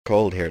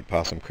Cold here at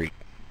Possum Creek.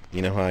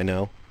 You know how I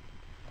know?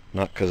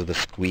 Not because of the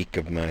squeak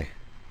of my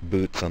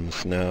boots on the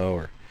snow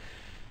or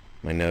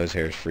my nose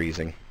hairs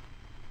freezing,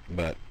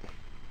 but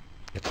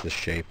it's the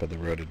shape of the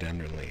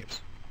rhododendron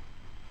leaves.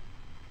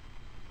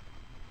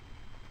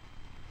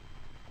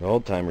 The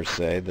old-timers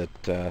say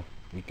that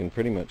you can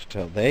pretty much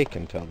tell, they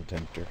can tell the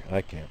temperature,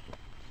 I can't,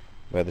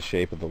 by the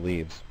shape of the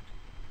leaves.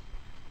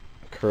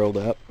 Curled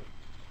up,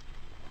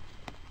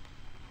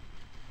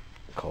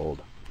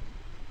 cold.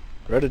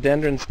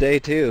 Rhododendrons day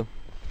too.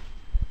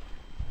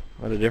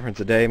 What a difference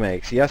a day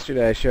makes.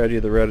 Yesterday I showed you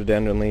the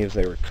rhododendron leaves.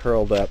 They were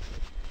curled up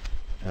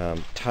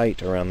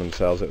tight around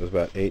themselves. It was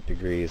about 8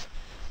 degrees.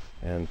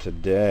 And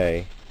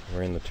today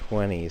we're in the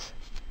 20s.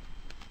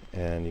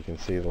 And you can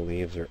see the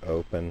leaves are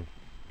open,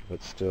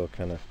 but still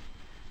kind of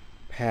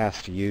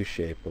past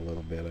U-shape a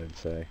little bit, I'd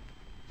say.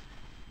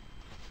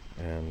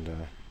 And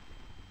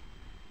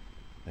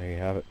there you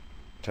have it.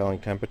 Telling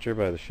temperature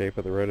by the shape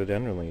of the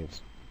rhododendron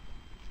leaves.